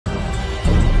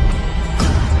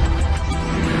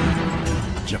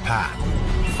Japan,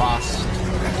 fast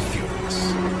and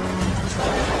furious.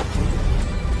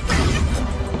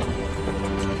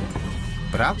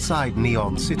 But outside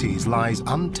neon cities lies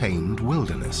untamed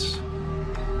wilderness.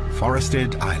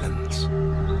 Forested islands.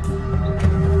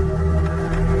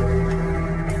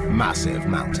 Massive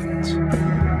mountains.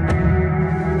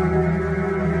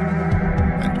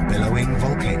 And billowing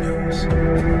volcanoes.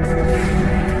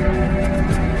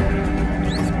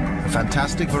 A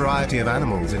fantastic variety of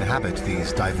animals inhabit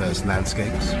these diverse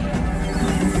landscapes.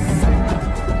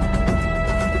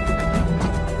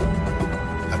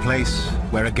 A place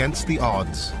where, against the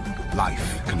odds,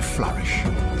 life can flourish.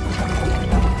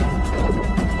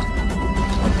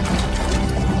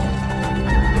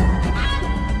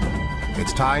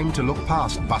 It's time to look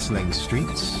past bustling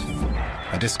streets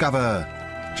and discover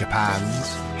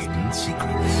Japan's hidden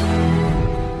secrets.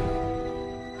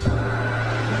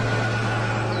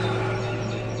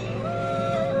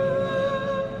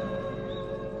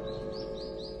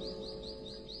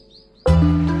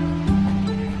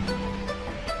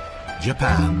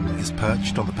 Japan is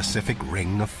perched on the Pacific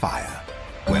Ring of Fire,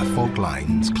 where fault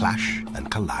lines clash and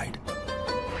collide.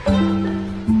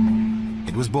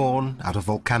 It was born out of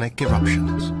volcanic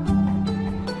eruptions.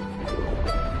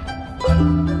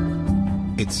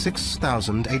 Its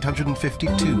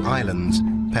 6,852 islands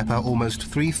pepper almost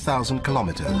 3,000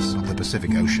 kilometers of the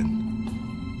Pacific Ocean,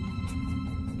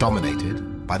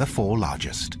 dominated by the four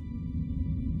largest.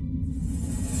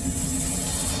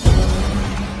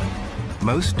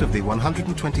 Most of the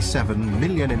 127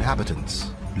 million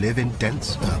inhabitants live in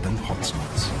dense urban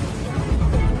hotspots.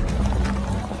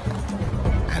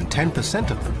 And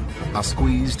 10% of them are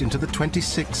squeezed into the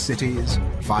 26 cities,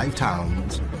 5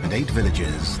 towns, and 8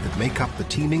 villages that make up the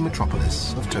teeming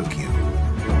metropolis of Tokyo.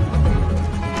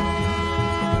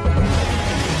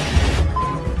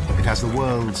 It has the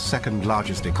world's second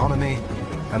largest economy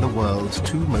and the world's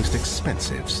 2 most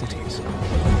expensive cities.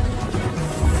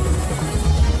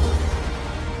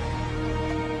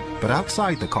 But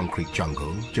outside the concrete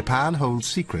jungle, Japan holds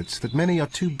secrets that many are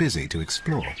too busy to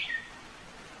explore.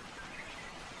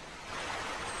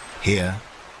 Here,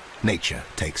 nature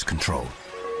takes control.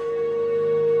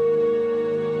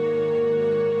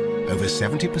 Over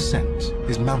 70%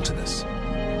 is mountainous.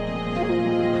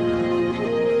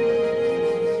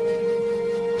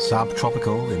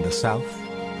 Subtropical in the south,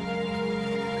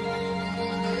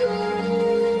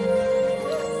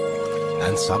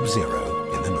 and sub-zero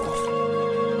in the north.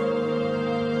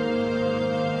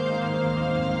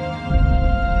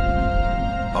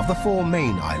 Of the 4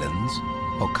 main islands,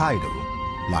 Hokkaido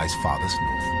lies farthest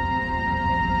north.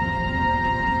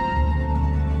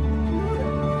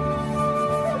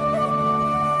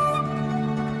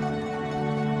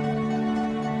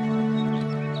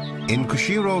 In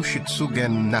Kushiro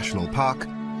Shitsugen National Park,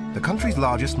 the country's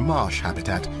largest marsh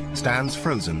habitat stands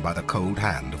frozen by the cold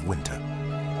hand of winter.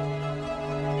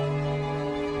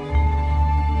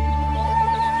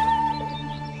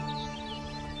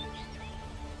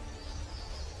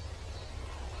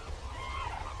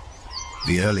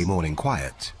 The early morning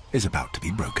quiet is about to be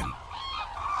broken.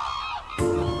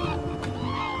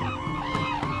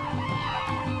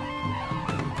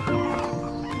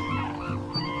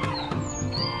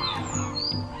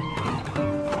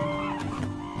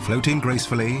 Floating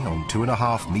gracefully on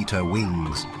 2.5-meter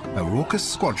wings, a raucous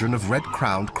squadron of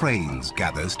red-crowned cranes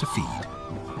gathers to feed.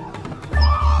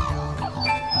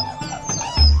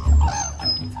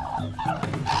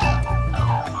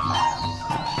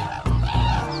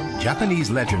 Japanese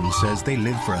legend says they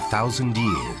live for 1,000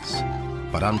 years,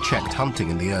 but unchecked hunting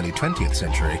in the early 20th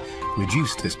century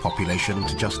reduced this population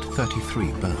to just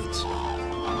 33 birds.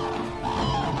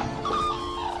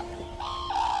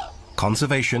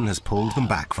 Conservation has pulled them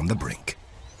back from the brink.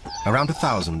 Around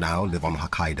 1,000 now live on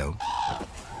Hokkaido.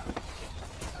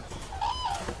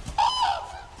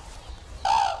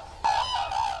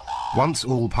 Once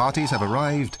all parties have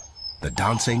arrived, the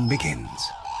dancing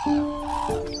begins.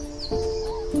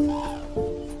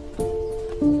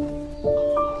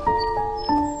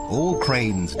 All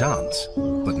cranes dance,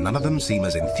 but none of them seem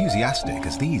as enthusiastic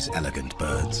as these elegant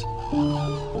birds.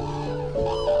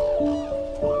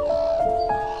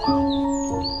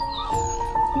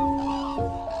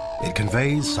 It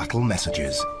conveys subtle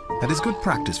messages and is good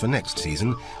practice for next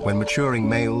season, when maturing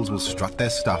males will strut their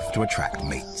stuff to attract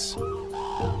mates.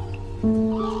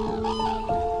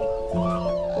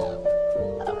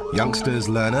 Youngsters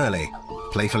learn early,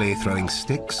 playfully throwing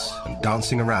sticks and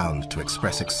dancing around to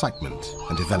express excitement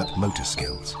and develop motor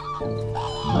skills.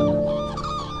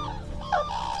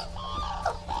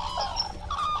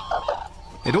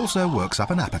 It also works up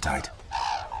an appetite.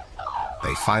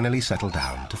 They finally settle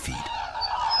down to feed.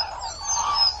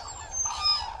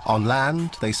 On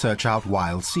land, they search out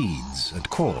wild seeds and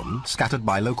corn scattered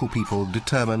by local people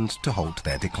determined to halt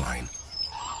their decline.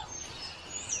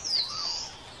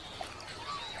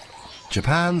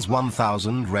 Japan's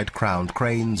 1,000 red-crowned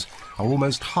cranes are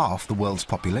almost half the world's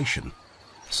population,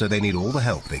 so they need all the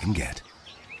help they can get.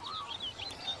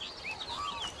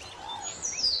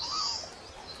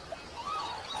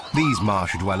 These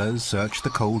marsh dwellers search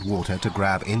the cold water to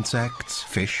grab insects,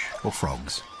 fish, or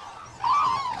frogs.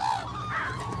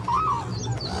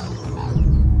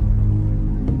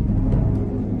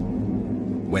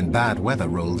 When bad weather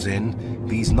rolls in,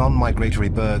 these non-migratory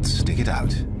birds stick it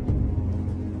out.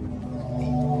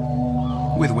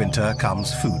 With winter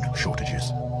comes food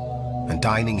shortages, and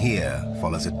dining here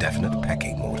follows a definite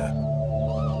pecking order.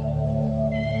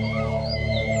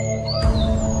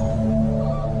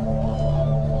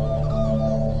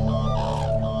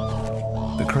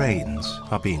 The cranes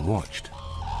are being watched.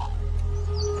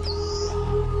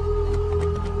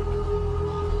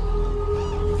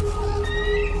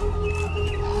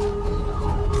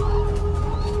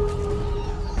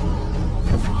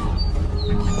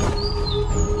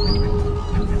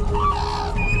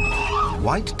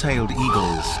 White-tailed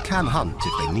eagles can hunt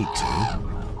if they need to,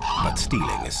 but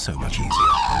stealing is so much easier.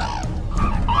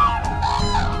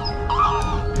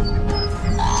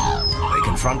 They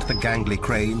confront the gangly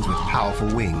cranes with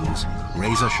powerful wings,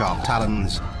 razor-sharp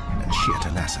talons, and sheer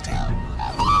tenacity.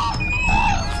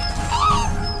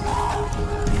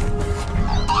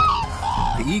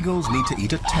 The eagles need to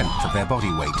eat a tenth of their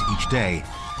body weight each day,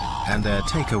 and their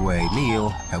takeaway meal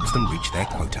helps them reach their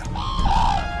quota.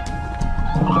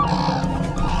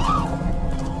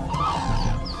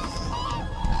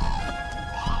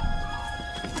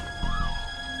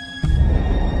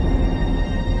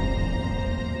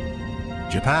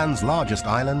 Japan's largest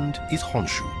island is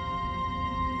Honshu.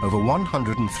 Over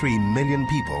 103 million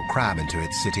people cram into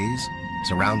its cities,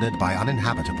 surrounded by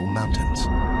uninhabitable mountains.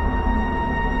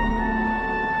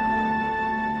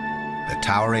 The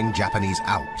towering Japanese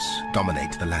Alps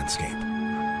dominate the landscape,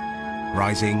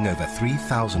 rising over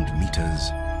 3,000 meters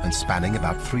and spanning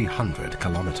about 300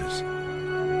 kilometers.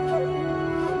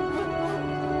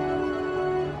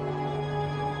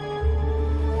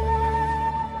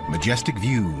 Majestic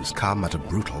views come at a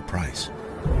brutal price.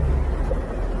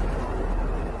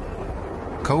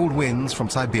 Cold winds from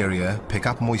Siberia pick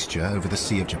up moisture over the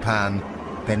Sea of Japan,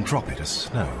 then drop it as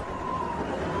snow.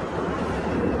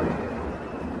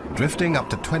 Drifting up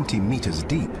to 20 meters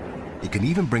deep, it can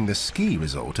even bring the ski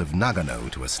resort of Nagano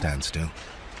to a standstill.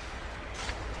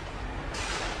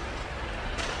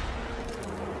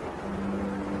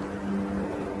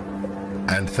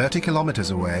 And 30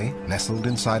 kilometers away, nestled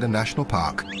inside a national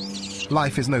park,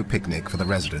 life is no picnic for the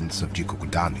residents of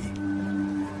Jikokudani.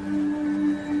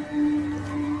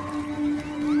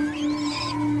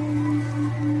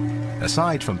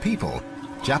 Aside from people,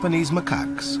 Japanese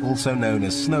macaques, also known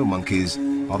as snow monkeys,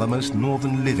 are the most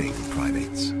northern living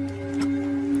primates.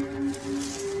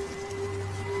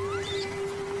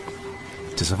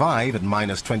 To survive at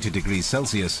minus 20 degrees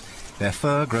Celsius, their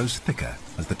fur grows thicker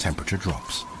as the temperature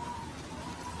drops.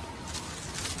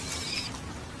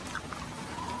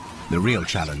 The real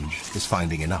challenge is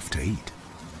finding enough to eat.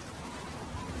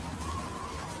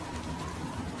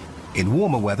 In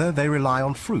warmer weather, they rely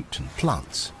on fruit and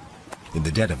plants. In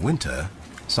the dead of winter,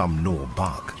 some gnaw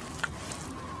bark.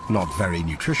 Not very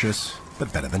nutritious,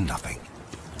 but better than nothing.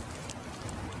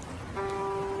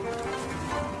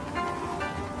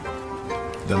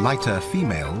 The lighter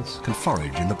females can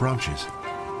forage in the branches,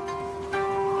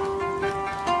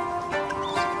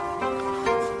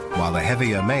 while the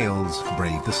heavier males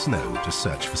brave the snow to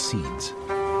search for seeds.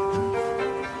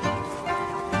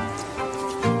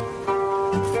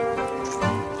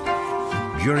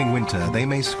 During winter, they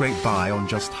may scrape by on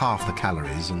just half the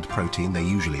calories and protein they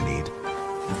usually need,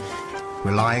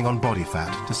 relying on body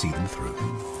fat to see them through.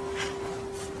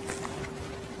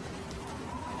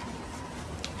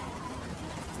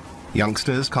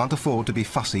 Youngsters can't afford to be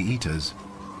fussy eaters.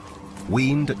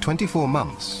 Weaned at 24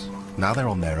 months, now they're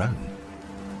on their own.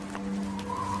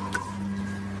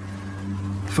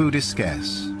 Food is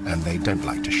scarce, and they don't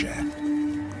like to share.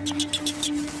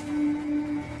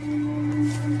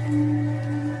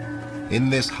 In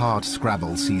this hard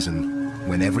scrabble season,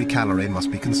 when every calorie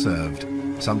must be conserved,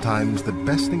 sometimes the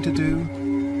best thing to do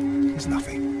is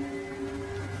nothing.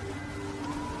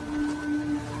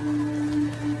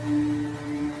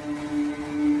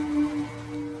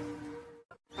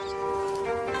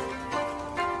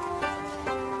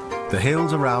 The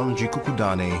hills around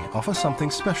Jikokudani offer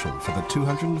something special for the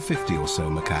 250 or so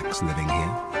macaques living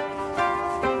here.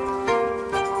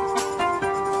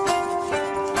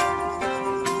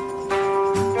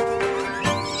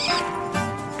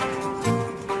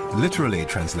 Literally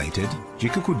translated,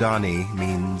 Jikukudani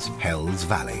means Hell's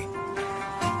Valley.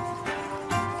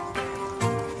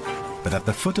 But at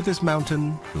the foot of this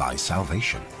mountain lies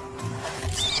salvation.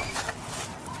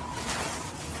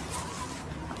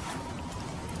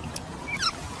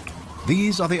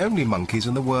 These are the only monkeys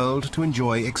in the world to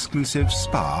enjoy exclusive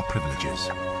spa privileges.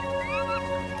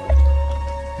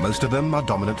 Most of them are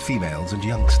dominant females and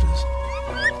youngsters.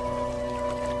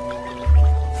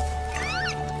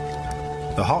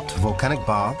 The hot volcanic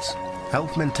baths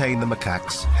help maintain the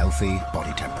macaque's healthy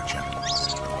body temperature.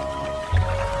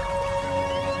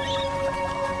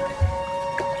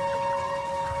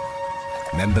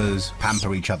 Members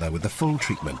pamper each other with the full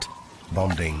treatment,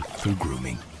 bonding through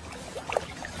grooming.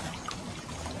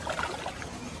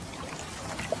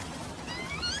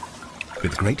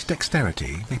 With great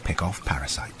dexterity, they pick off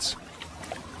parasites.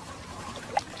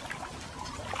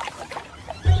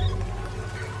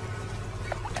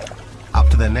 Up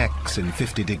to their necks in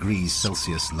 50 degrees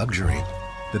Celsius luxury,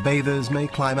 the bathers may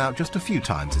climb out just a few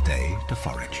times a day to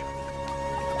forage.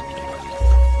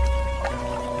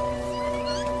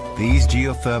 These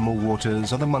geothermal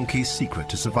waters are the monkey's secret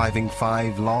to surviving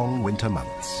 5 long winter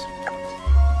months.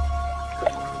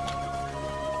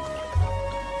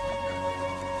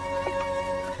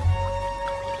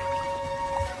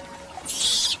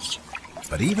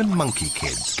 But even monkey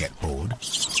kids get bored.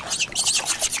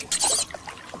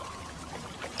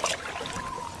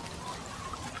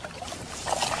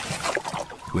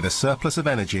 With a surplus of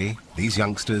energy, these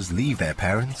youngsters leave their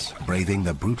parents, braving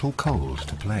the brutal cold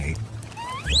to play.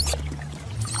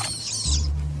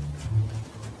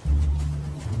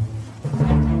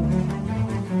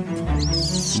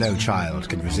 No child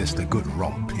can resist a good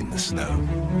romp in the snow.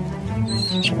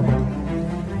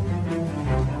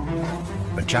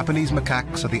 But Japanese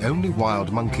macaques are the only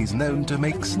wild monkeys known to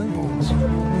make snowballs.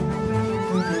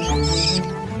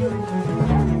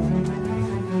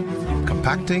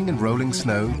 Compacting and rolling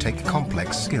snow take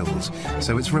complex skills,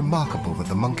 so it's remarkable that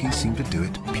the monkeys seem to do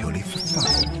it purely for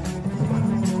fun.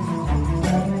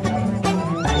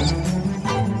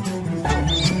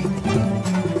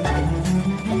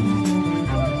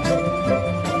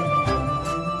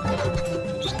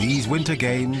 These winter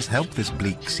games help this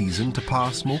bleak season to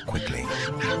pass more quickly.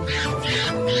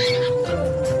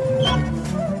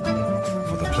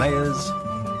 For the players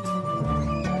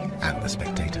and the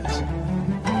spectators.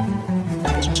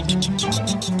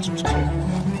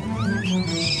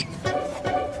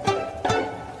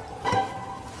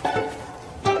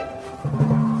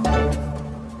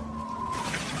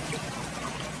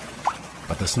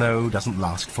 But the snow doesn't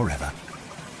last forever.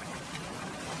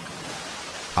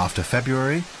 After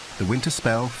February, the winter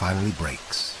spell finally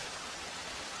breaks.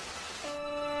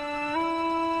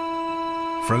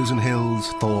 Frozen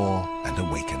hills thaw and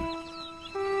awaken.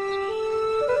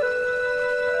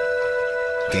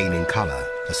 Gaining colour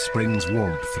as spring's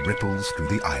warmth ripples through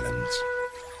the islands.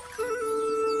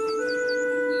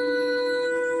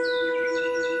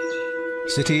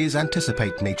 Cities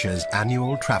anticipate nature's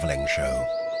annual travelling show.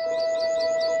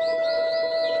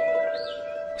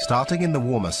 Starting in the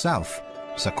warmer south,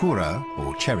 sakura,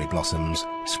 or cherry blossoms,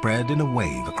 spread in a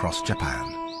wave across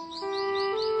Japan.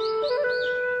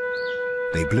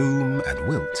 They bloom and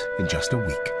wilt in just a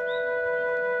week.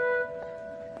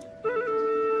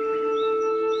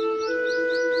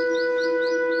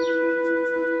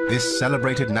 This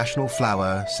celebrated national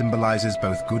flower symbolizes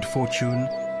both good fortune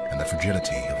and the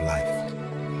fragility of life.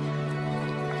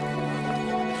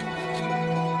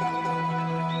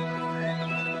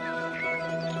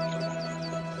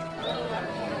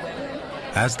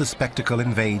 As the spectacle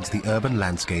invades the urban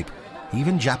landscape,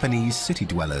 even Japanese city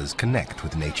dwellers connect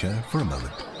with nature for a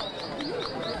moment.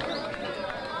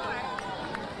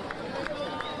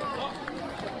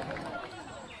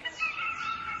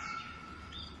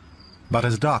 But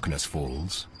as darkness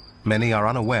falls, many are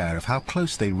unaware of how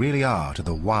close they really are to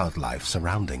the wildlife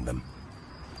surrounding them.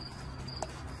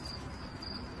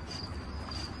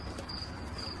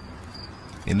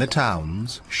 In the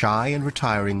towns, shy and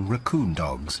retiring raccoon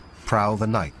dogs prowl the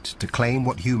night to claim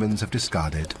what humans have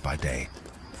discarded by day.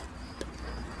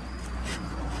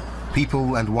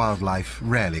 People and wildlife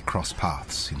rarely cross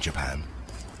paths in Japan.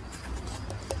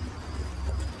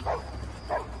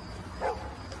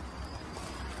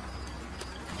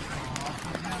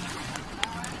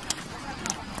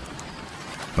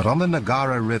 But on the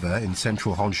Nagara River in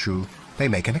central Honshu, they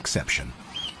make an exception.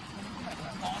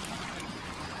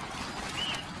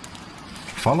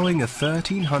 Following a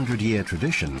 1,300-year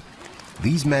tradition,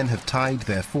 these men have tied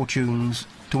their fortunes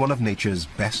to one of nature's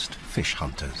best fish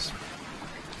hunters.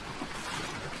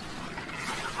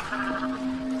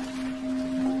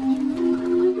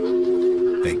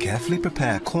 They carefully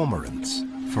prepare cormorants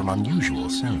for an unusual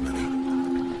ceremony.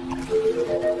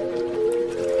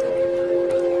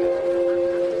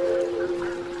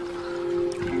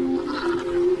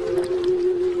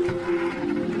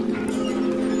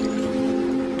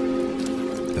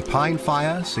 The pine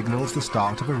fire signals the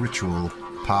start of a ritual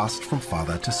passed from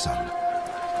father to son.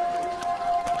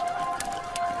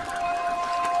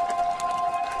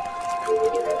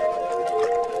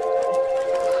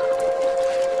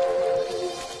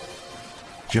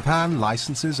 Japan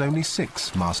licenses only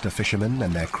 6 master fishermen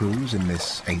and their crews in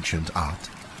this ancient art.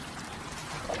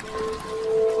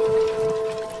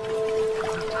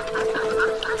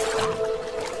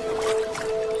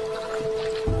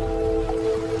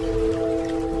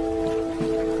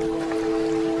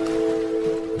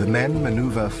 The men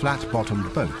maneuver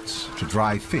flat-bottomed boats to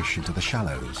drive fish into the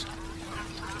shallows.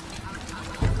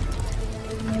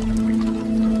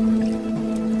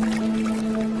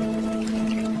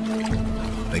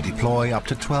 They deploy up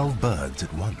to 12 birds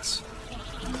at once.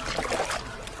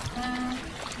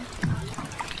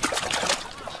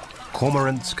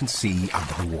 Cormorants can see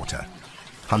under the water,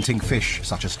 hunting fish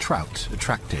such as trout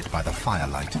attracted by the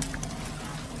firelight.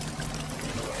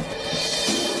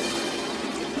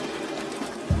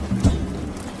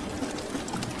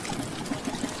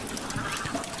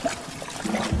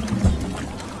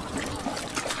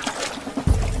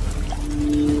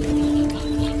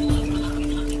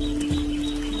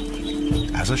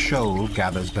 As a shoal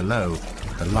gathers below,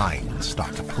 the lines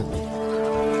start to pull.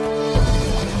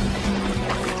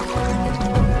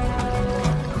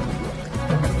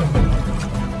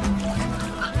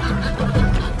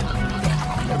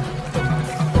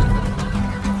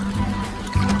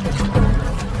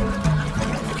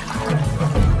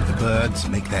 The birds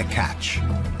make their catch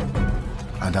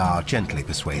and are gently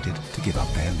persuaded to give up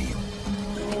their meal.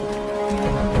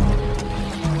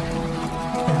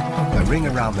 A ring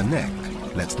around the neck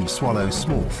lets them swallow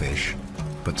small fish,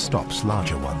 but stops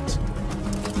larger ones.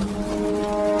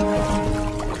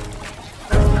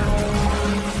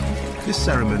 This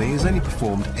ceremony is only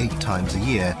performed 8 times a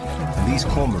year, and these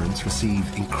cormorants receive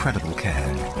incredible care,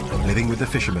 living with the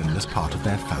fishermen as part of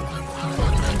their family.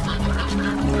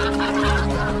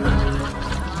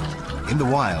 In the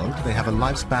wild, they have a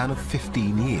lifespan of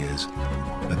 15 years,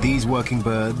 but these working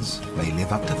birds may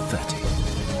live up to 30.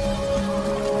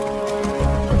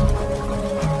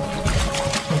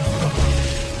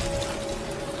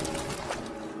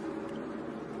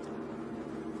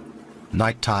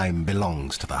 Nighttime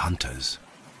belongs to the hunters.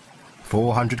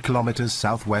 400 kilometers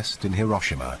southwest in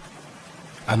Hiroshima,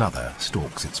 another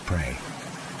stalks its prey.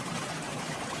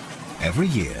 Every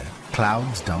year,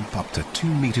 clouds dump up to 2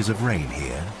 meters of rain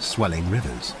here, swelling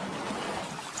rivers.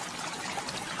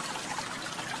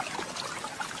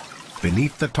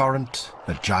 Beneath the torrent,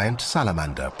 a giant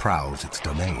salamander prowls its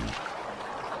domain.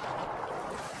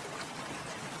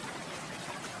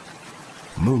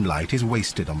 Moonlight is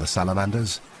wasted on the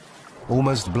salamanders.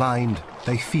 Almost blind,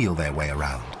 they feel their way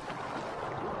around.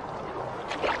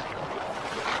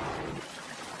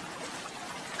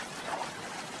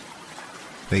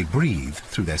 They breathe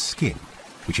through their skin,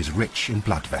 which is rich in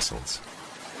blood vessels.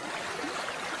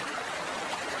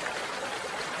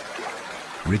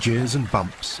 Ridges and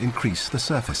bumps increase the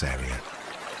surface area.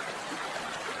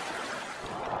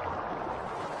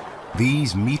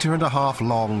 These 1.5 meter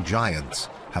long giants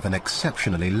have an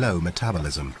exceptionally low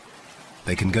metabolism.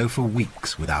 They can go for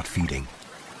weeks without feeding.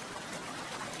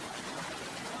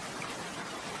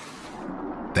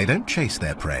 They don't chase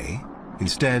their prey.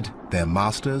 Instead, they're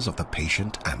masters of the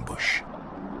patient ambush.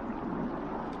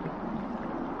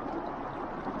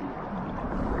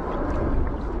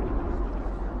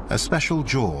 A special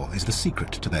jaw is the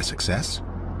secret to their success.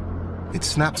 It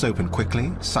snaps open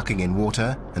quickly, sucking in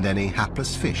water and any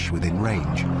hapless fish within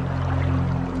range.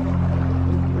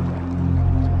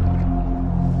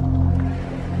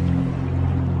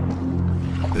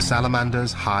 The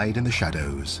salamanders hide in the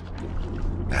shadows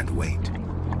and wait.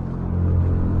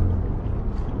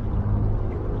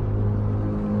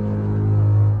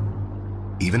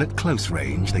 Even at close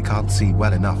range, they can't see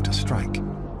well enough to strike.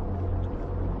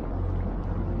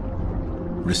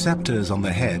 Receptors on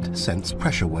the head sense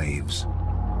pressure waves.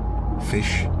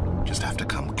 Fish just have to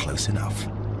come close enough.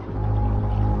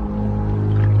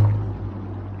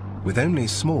 With only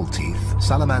small teeth,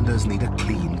 salamanders need a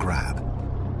clean grab.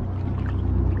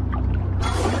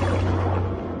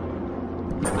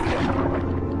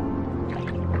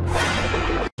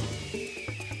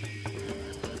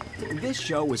 This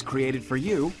show was created for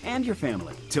you and your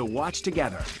family to watch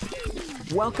together.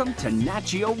 Welcome to Nat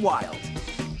Geo Wild.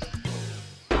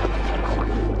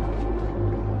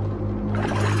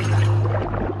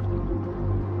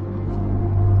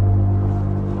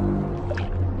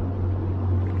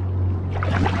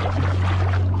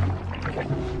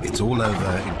 It's all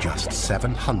over in just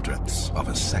 7/100ths of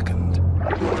a second.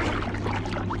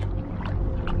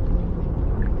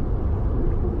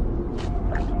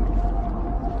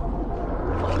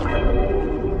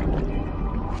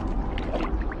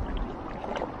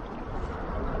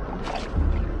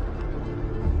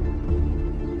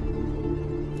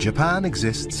 Japan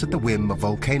exists at the whim of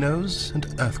volcanoes and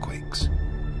earthquakes.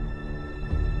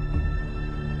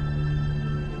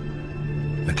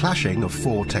 The clashing of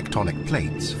 4 tectonic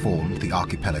plates formed the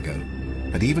archipelago,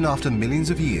 and even after millions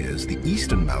of years, the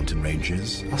eastern mountain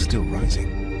ranges are still rising.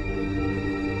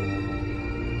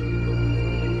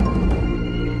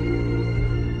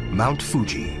 Mount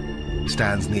Fuji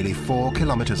stands nearly 4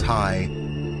 kilometers high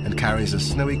and carries a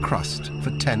snowy crust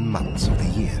for 10 months of the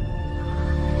year.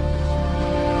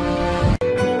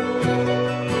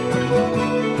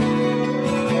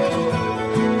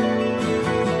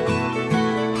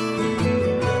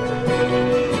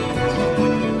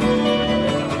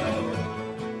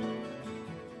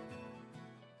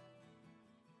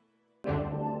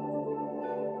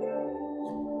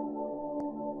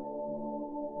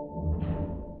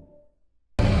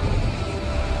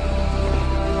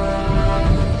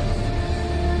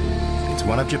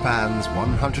 One of Japan's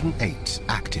 108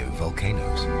 active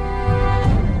volcanoes.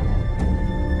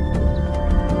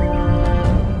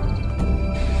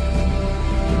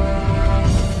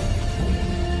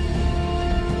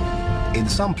 In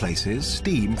some places,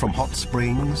 steam from hot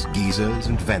springs, geysers,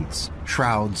 and vents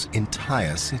shrouds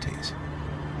entire cities.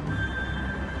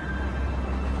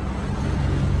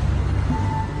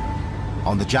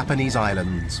 On the Japanese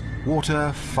islands,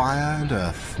 water, fire, and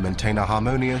earth maintain a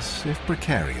harmonious, if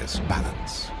precarious,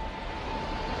 balance.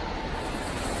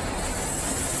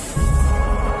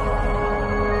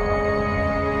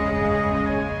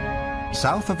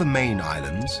 South of the main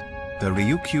islands, the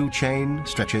Ryukyu chain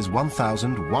stretches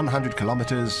 1,100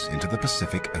 kilometers into the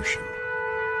Pacific Ocean.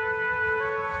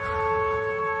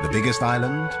 The biggest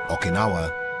island,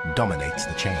 Okinawa, dominates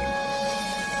the chain.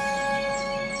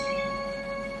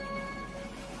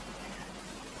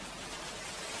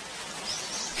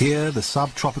 Here, the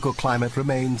subtropical climate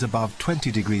remains above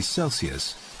 20 degrees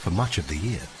Celsius for much of the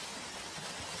year.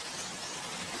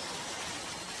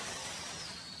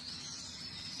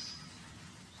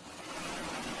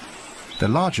 The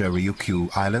larger Ryukyu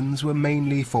Islands were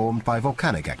mainly formed by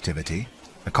volcanic activity.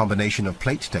 A combination of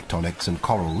plate tectonics and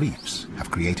coral reefs have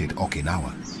created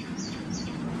Okinawa.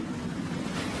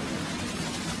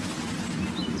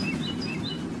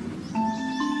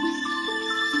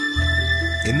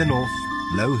 In the north,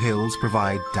 low hills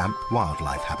provide damp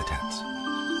wildlife habitats.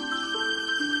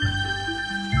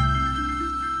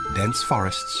 Dense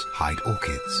forests hide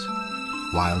orchids,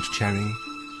 wild cherry,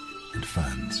 and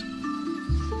ferns.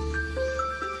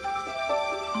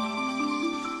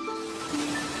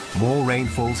 More rain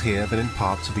falls here than in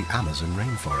parts of the Amazon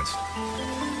rainforest.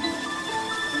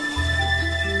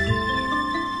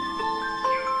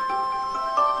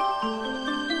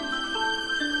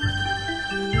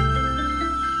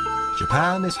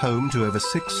 Japan is home to over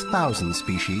 6,000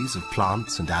 species of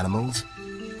plants and animals,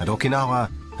 and Okinawa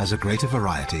has a greater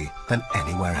variety than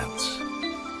anywhere else.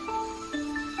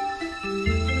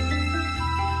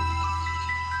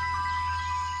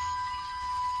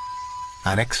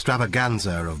 An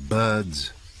extravaganza of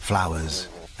birds, flowers,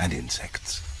 and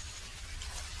insects.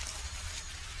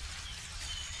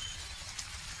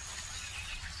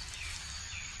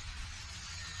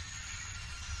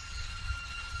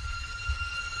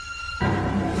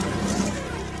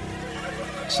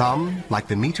 Some, like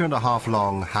the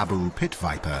meter-and-a-half-long Habu pit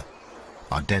viper,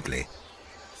 are deadly.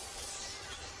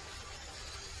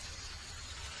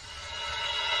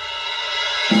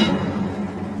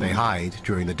 They hide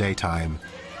during the daytime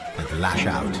and lash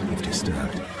out if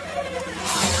disturbed.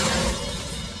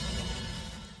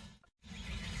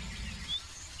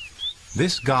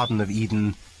 This Garden of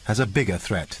Eden has a bigger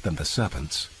threat than the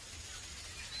serpents.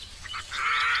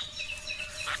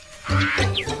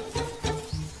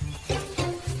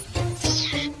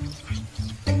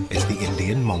 It's the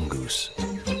Indian mongoose.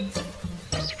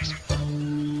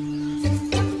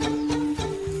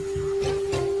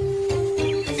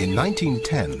 In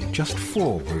 1910, just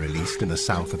 4 were released in the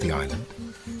south of the island.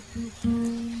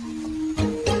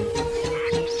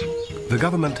 The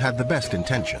government had the best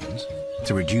intentions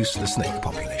to reduce the snake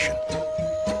population.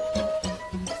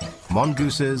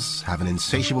 Mongooses have an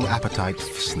insatiable appetite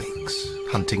for snakes,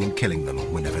 hunting and killing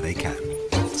them whenever they can.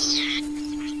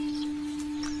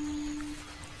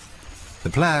 The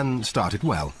plan started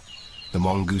well. The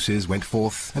mongooses went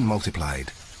forth and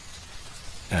multiplied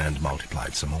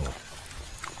some more.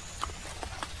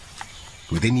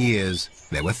 Within years,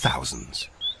 there were thousands,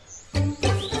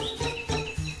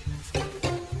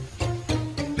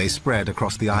 They spread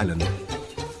across the island.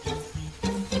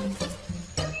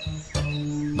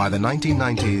 By the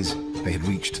 1990s, they had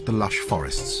reached the lush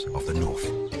forests of the north.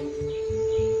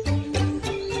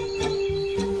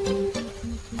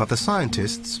 But the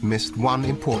scientists missed one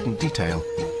important detail.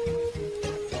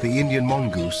 The Indian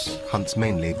mongoose hunts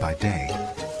mainly by day.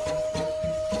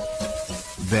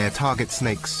 Their target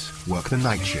snakes work the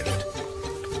night shift.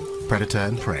 Predator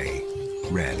and prey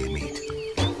rarely meet.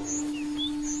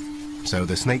 So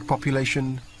the snake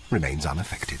population remains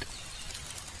unaffected.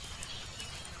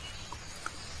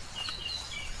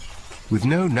 With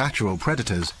no natural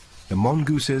predators, the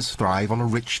mongooses thrive on a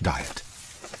rich diet,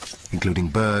 including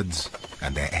birds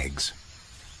and their eggs.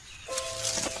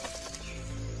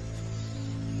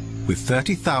 With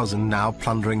 30,000 now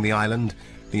plundering the island,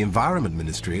 the Environment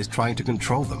Ministry is trying to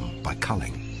control them by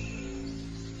culling.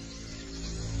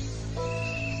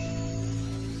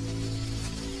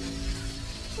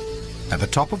 At the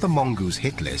top of the mongoose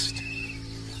hit list,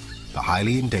 the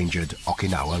highly endangered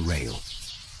Okinawa rail.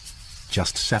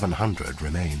 Just 700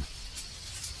 remain.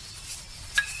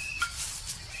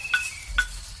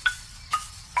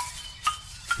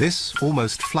 This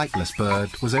almost flightless bird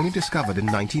was only discovered in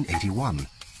 1981,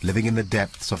 living in the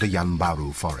depths of the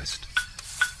Yanbaru forest.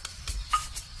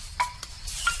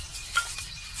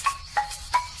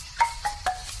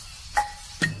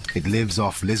 It lives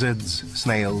off lizards,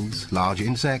 snails, large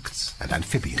insects, and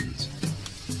amphibians.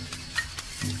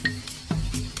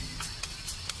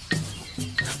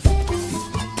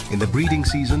 In the breeding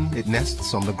season, it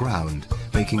nests on the ground,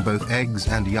 making both eggs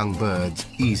and young birds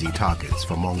easy targets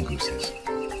for mongooses.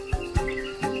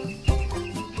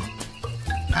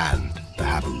 And the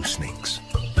habu snakes.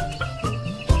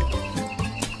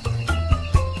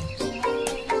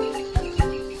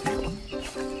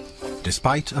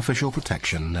 Despite official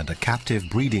protection and a captive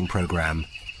breeding program,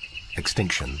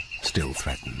 extinction still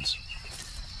threatens.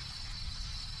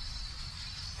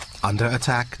 Under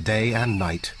attack day and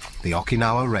night, the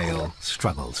Okinawa rail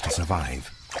struggles to survive.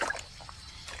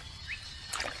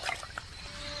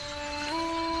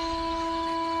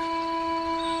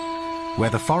 Where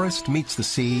the forest meets the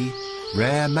sea,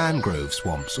 rare mangrove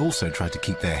swamps also try to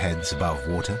keep their heads above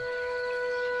water.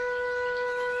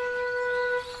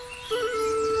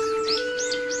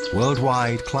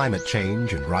 Worldwide climate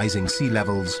change and rising sea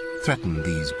levels threaten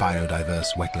these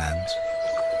biodiverse wetlands.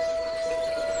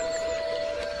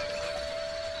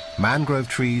 Mangrove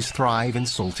trees thrive in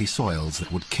salty soils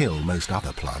that would kill most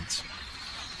other plants.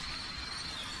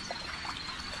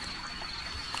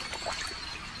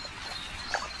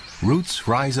 Roots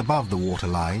rise above the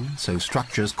waterline, so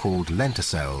structures called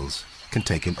lenticels can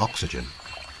take in oxygen.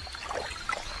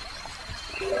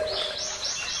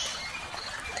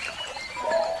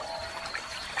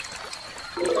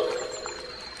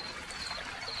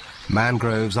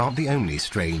 Mangroves aren't the only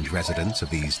strange residents of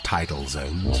these tidal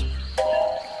zones.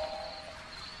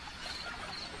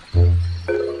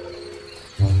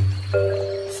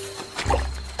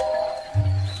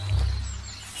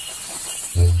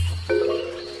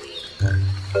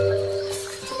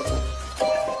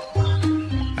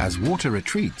 As water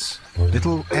retreats,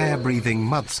 little air-breathing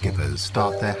mud skippers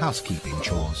start their housekeeping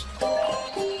chores.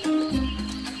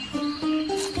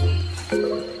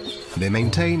 They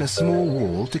maintain a small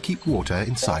wall to keep water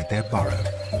inside their burrow.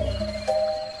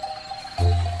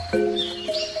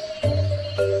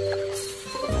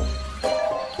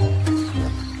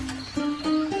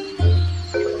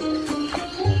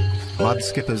 Mud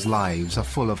skippers' lives are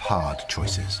full of hard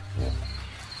choices.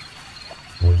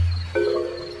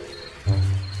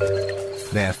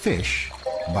 They're fish,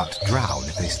 but drown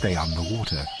if they stay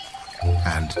underwater,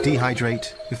 and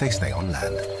dehydrate if they stay on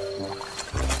land.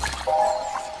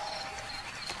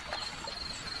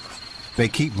 They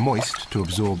keep moist to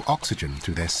absorb oxygen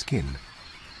through their skin.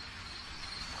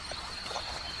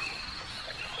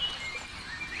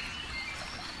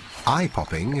 Eye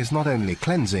popping is not only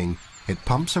cleansing, it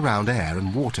pumps around air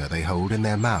and water they hold in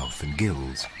their mouth and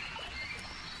gills.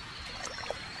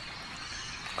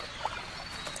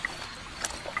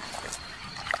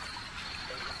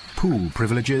 Pool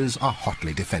privileges are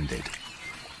hotly defended,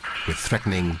 with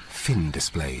threatening fin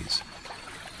displays.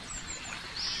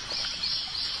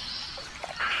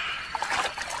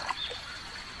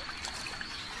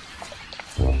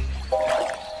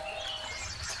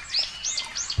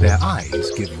 Their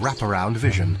eyes give wraparound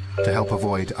vision to help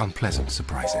avoid unpleasant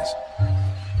surprises.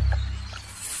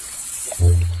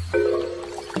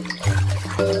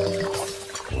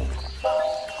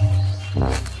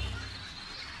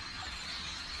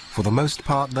 For the most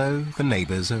part, though, the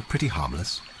neighbors are pretty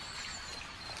harmless.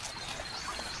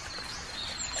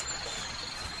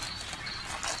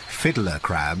 Fiddler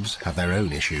crabs have their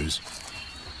own issues.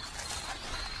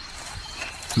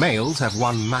 Males have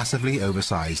one massively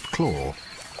oversized claw.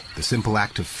 The simple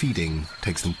act of feeding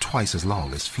takes them twice as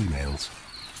long as females.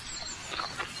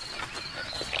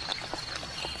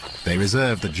 They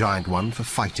reserve the giant one for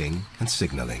fighting and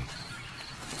signaling.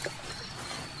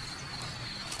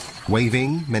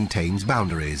 Waving maintains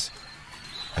boundaries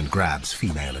and grabs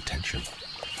female attention.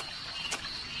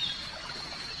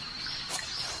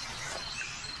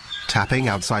 Tapping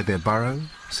outside their burrow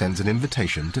sends an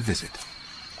invitation to visit.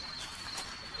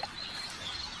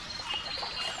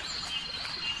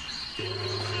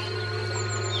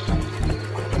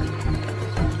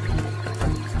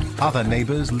 Other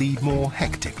neighbors lead more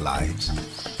hectic lives.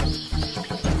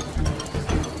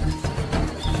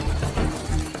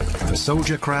 For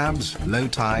soldier crabs, low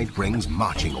tide brings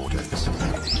marching orders.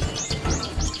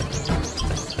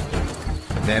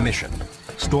 Their mission,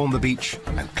 storm the beach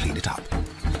and clean it up.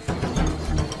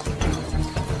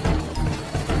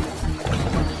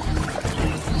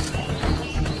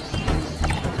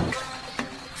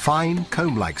 Fine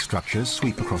comb-like structures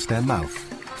sweep across their mouth,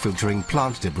 filtering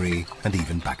plant debris and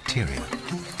even bacteria.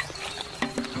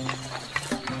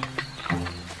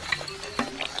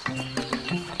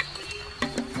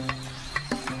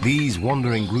 These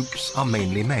wandering groups are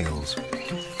mainly males.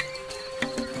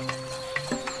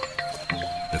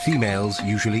 The females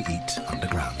usually eat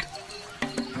underground.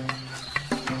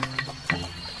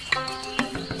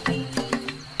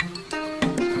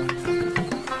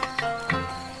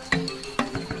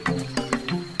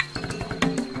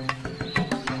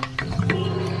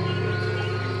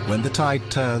 When the tide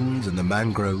turns and the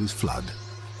mangroves flood,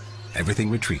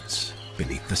 everything retreats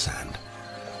beneath the sand.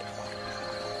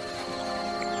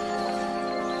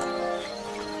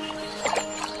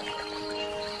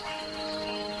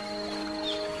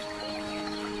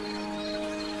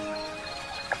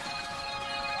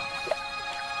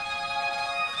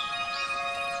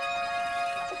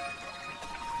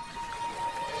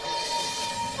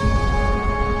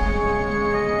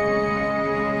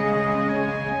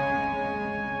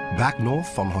 Back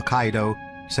north on Hokkaido,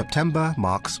 September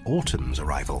marks autumn's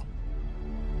arrival.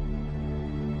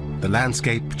 The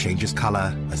landscape changes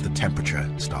color as the temperature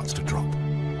starts to drop.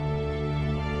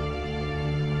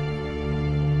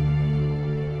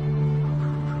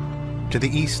 To the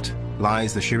east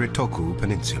lies the Shiritoku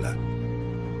Peninsula.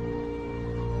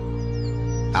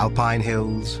 Alpine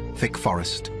hills, thick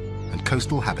forest, and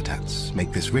coastal habitats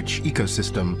make this rich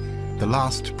ecosystem the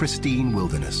last pristine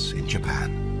wilderness in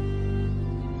Japan.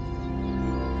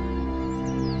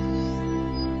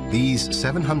 These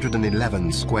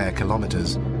 711 square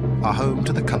kilometers are home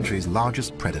to the country's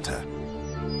largest predator,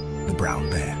 the brown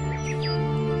bear.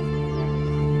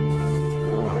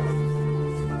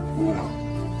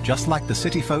 Just like the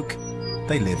city folk,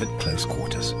 they live at close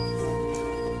quarters.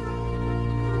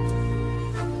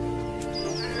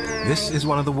 This is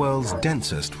one of the world's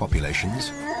densest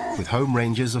populations, with home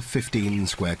ranges of 15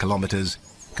 square kilometers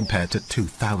compared to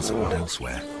 2,000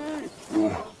 elsewhere.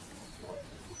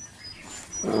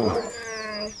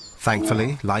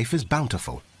 Thankfully, life is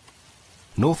bountiful.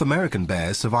 North American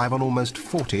bears survive on almost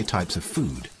 40 types of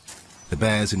food. The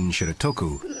bears in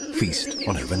Shiritoku feast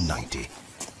on over 90.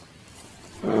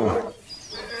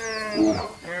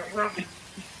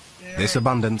 This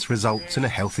abundance results in a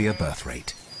healthier birth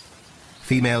rate.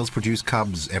 Females produce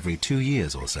cubs every 2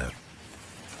 years or so.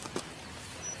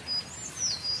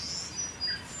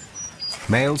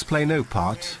 Males play no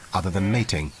part other than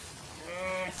mating.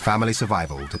 Family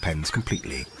survival depends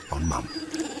completely on mum.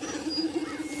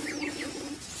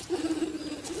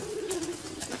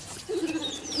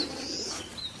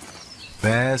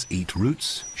 Bears eat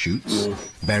roots, shoots,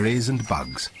 berries and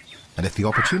bugs, and if the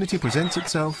opportunity presents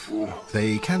itself,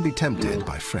 they can be tempted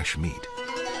by fresh meat.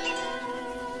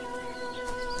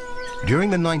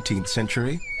 During the 19th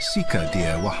century, sika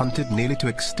deer were hunted nearly to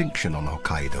extinction on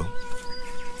Hokkaido.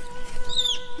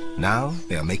 Now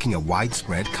they are making a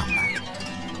widespread comeback.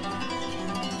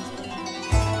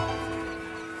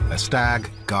 A stag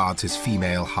guards his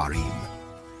female harem.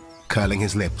 Curling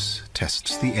his lips,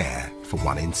 tests the air for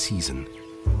one in season.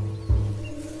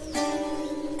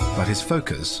 But his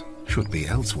focus should be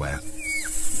elsewhere.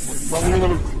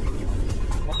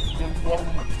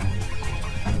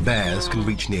 Bears can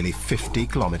reach nearly 50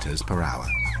 kilometers per hour.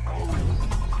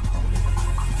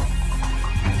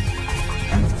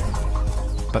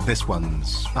 But this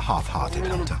one's a half-hearted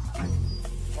hunter.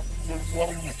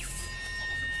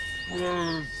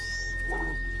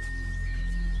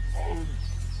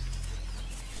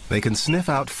 They can sniff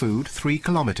out food 3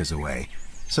 kilometers away,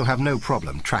 so have no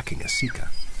problem tracking a sika.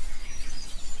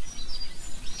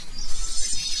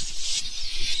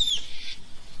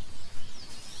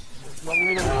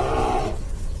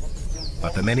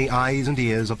 the many eyes and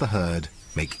ears of the herd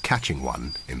make catching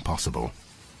one impossible.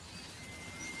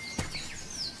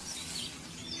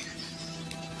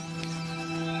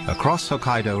 Across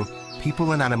Hokkaido,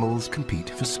 people and animals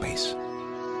compete for space.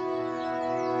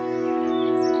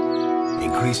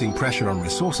 Increasing pressure on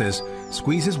resources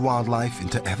squeezes wildlife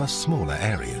into ever smaller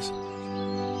areas.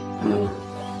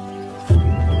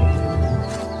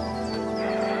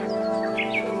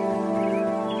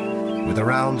 With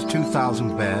around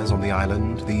 2,000 bears on the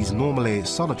island, these normally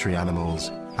solitary animals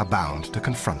are bound to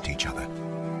confront each other.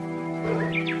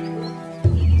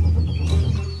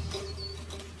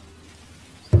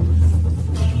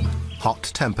 Hot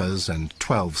tempers and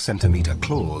 12-centimeter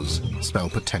claws spell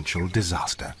potential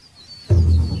disaster.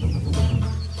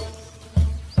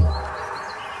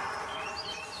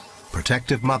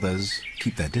 Protective mothers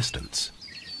keep their distance.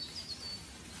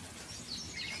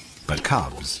 But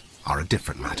cubs are a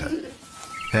different matter.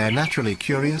 They're naturally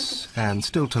curious and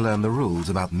still to learn the rules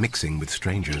about mixing with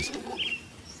strangers.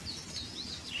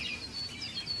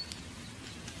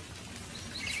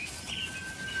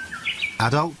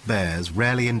 Adult bears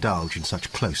rarely indulge in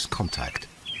such close contact.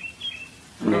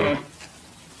 The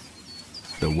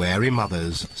wary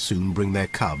mothers soon bring their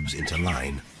cubs into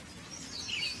line.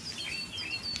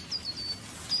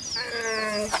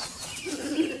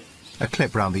 A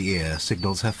clip round the ear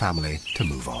signals her family to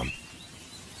move on.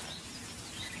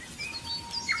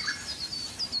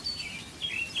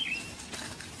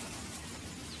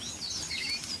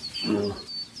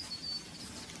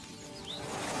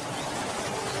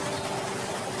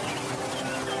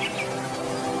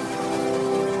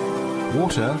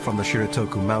 Water from the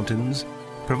Shiritoku Mountains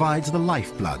provides the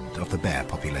lifeblood of the bear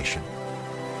population.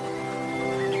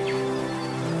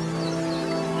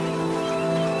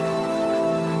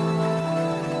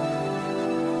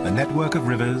 A network of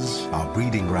rivers are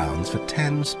breeding grounds for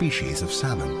 10 species of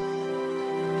salmon.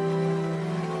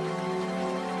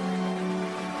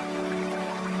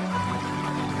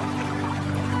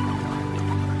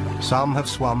 Some have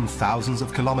swum thousands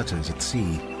of kilometers at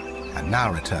sea and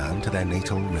now return to their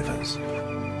natal rivers.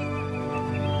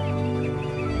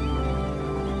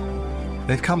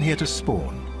 They've come here to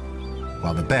spawn,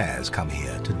 while the bears come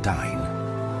here to dine.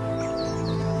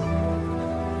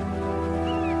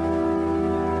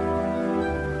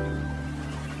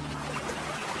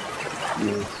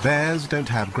 Bears don't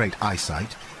have great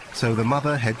eyesight, so the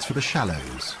mother heads for the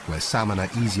shallows, where salmon are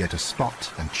easier to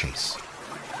spot and chase.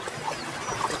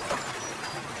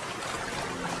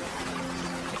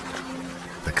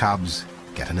 The cubs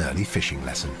get an early fishing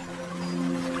lesson.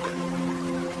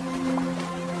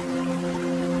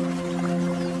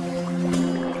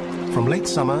 From late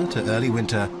summer to early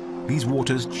winter, these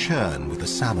waters churn with the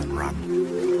salmon run.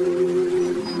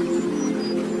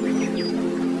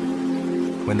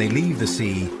 When they leave the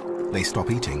sea, they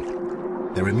stop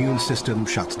eating. Their immune system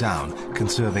shuts down,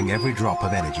 conserving every drop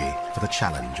of energy for the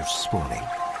challenge of spawning.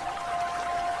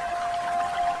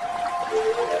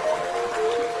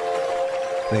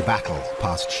 They battle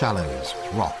past shallows,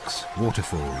 rocks,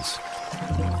 waterfalls,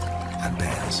 and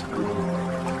bears.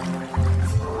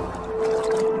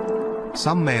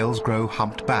 Some males grow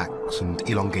humped backs and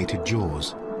elongated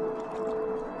jaws.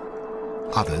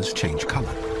 Others change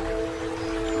color.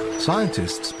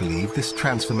 Scientists believe this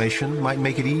transformation might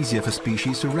make it easier for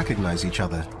species to recognize each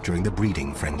other during the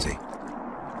breeding frenzy.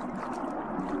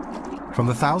 From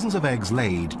the thousands of eggs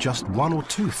laid, just 1 or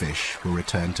 2 fish will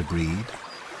return to breed,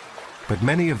 but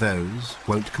many of those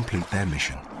won't complete their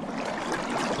mission.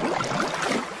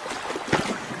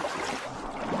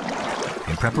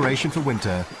 In preparation for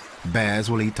winter, bears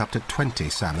will eat up to 20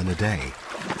 salmon a day.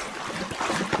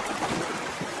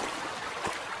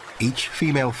 Each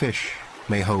female fish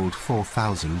may hold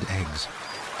 4,000 eggs.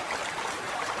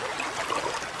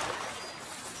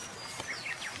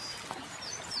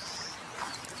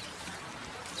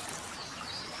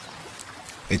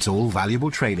 It's all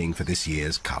valuable training for this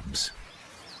year's cubs.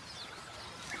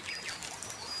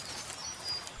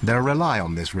 They'll rely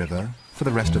on this river for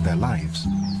the rest of their lives.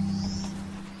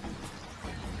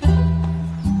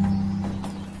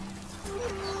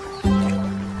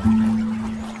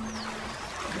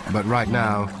 But right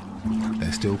now,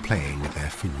 they're still playing with their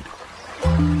food.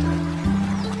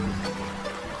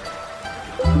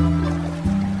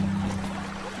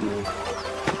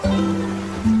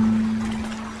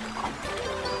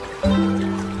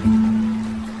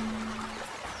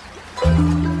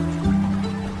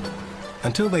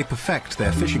 Until they perfect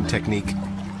their fishing technique,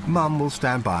 Mum will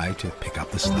stand by to pick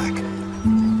up the slack.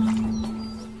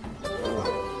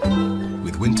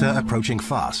 With winter approaching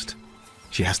fast,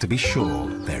 she has to be sure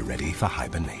they're ready for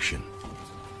hibernation.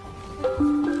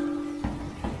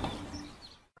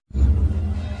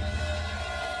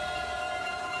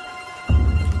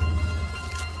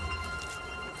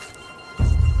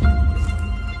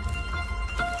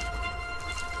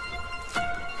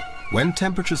 When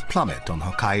temperatures plummet on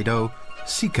Hokkaido,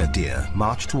 sika deer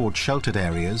march toward sheltered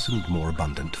areas and more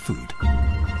abundant food.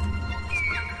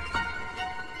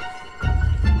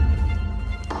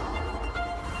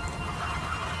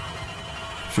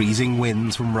 Freezing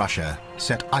winds from Russia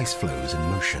set ice floes in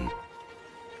motion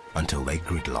until they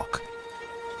gridlock.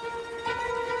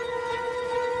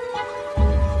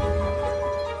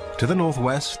 To the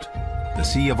northwest, the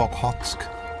Sea of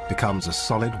Okhotsk becomes a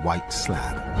solid white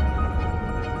slab.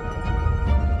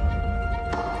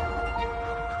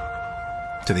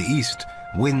 To the east,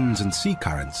 winds and sea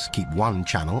currents keep one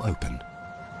channel open.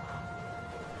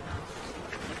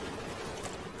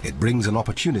 It brings an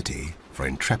opportunity for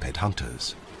intrepid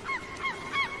hunters.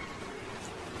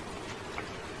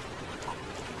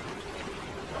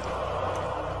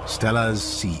 Stella's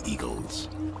sea eagles.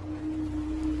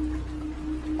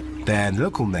 Their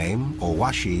local name,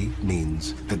 Owashi,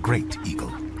 means the great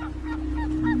eagle.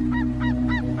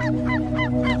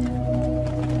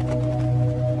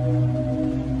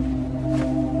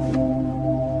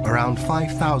 Around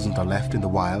 5,000 are left in the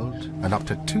wild, and up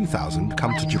to 2,000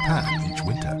 come to Japan each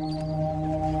winter.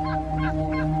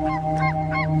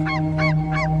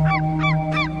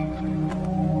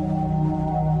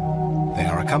 They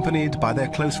are accompanied by their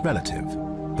close relative,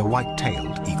 the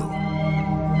white-tailed eagle.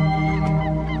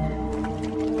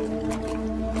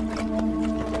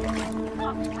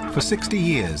 For 60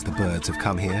 years the birds have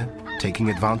come here, taking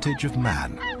advantage of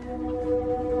man.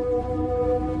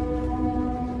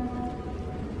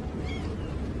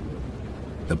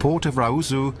 The port of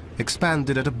Rauzu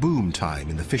expanded at a boom time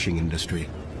in the fishing industry.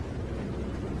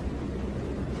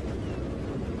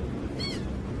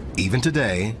 Even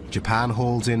today, Japan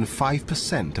hauls in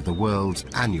 5% of the world's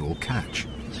annual catch.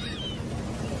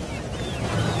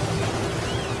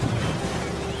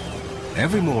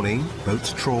 Every morning,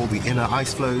 boats trawl the inner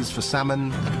ice floes for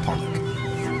salmon and pollock.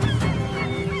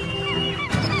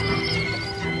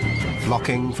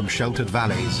 Flocking from sheltered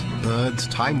valleys, birds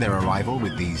time their arrival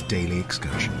with these daily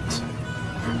excursions.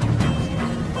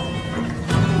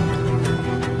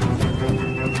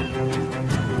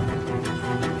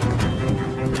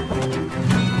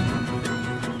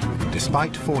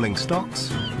 Despite falling stocks,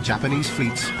 Japanese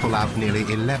fleets pull out nearly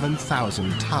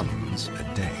 11,000 tons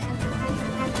a day.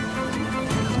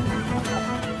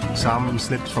 Some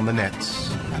slipped from the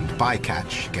nets, and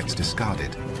bycatch gets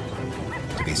discarded,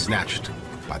 to be snatched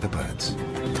by the birds.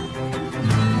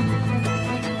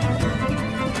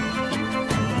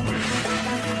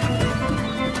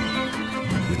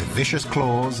 With vicious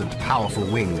claws and powerful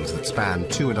wings that span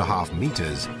 2.5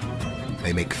 meters,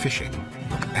 they make fishing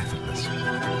look effortless.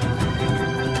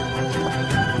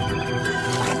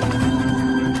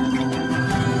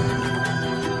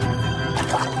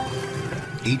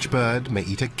 Each bird may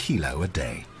eat 1 kilo a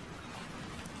day.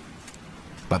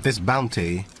 But this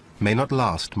bounty may not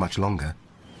last much longer.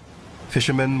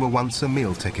 Fishermen were once a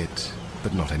meal ticket,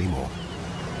 but not anymore.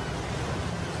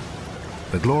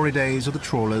 The glory days of the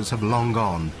trawlers have long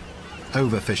gone.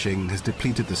 Overfishing has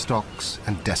depleted the stocks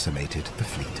and decimated the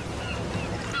fleet.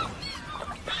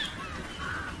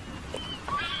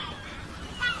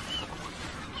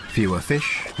 Fewer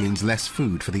fish means less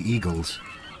food for the eagles.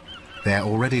 Their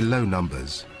already low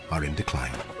numbers are in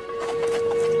decline.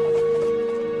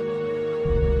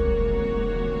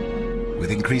 With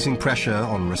increasing pressure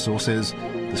on resources,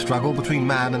 the struggle between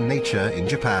man and nature in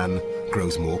Japan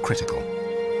grows more critical.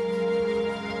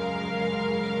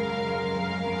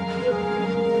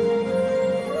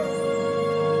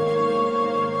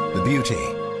 The beauty,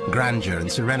 grandeur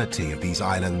and serenity of these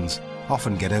islands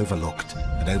often get overlooked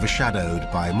and overshadowed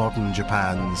by modern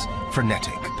Japan's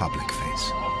frenetic public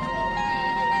face.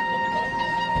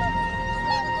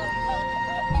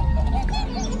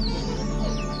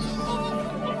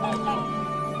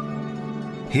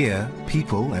 Here,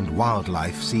 people and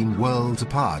wildlife seem worlds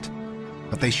apart,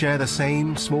 but they share the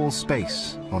same small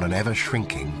space on an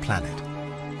ever-shrinking planet.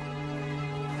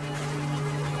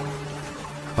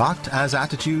 But as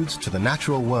attitudes to the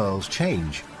natural world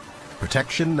change,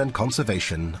 protection and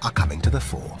conservation are coming to the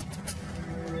fore.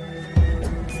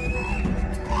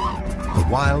 The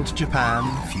wild Japan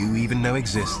few even know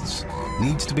exists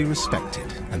needs to be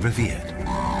respected and revered.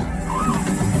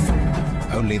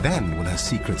 Only then will her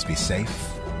secrets be safe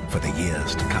for the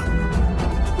years to come.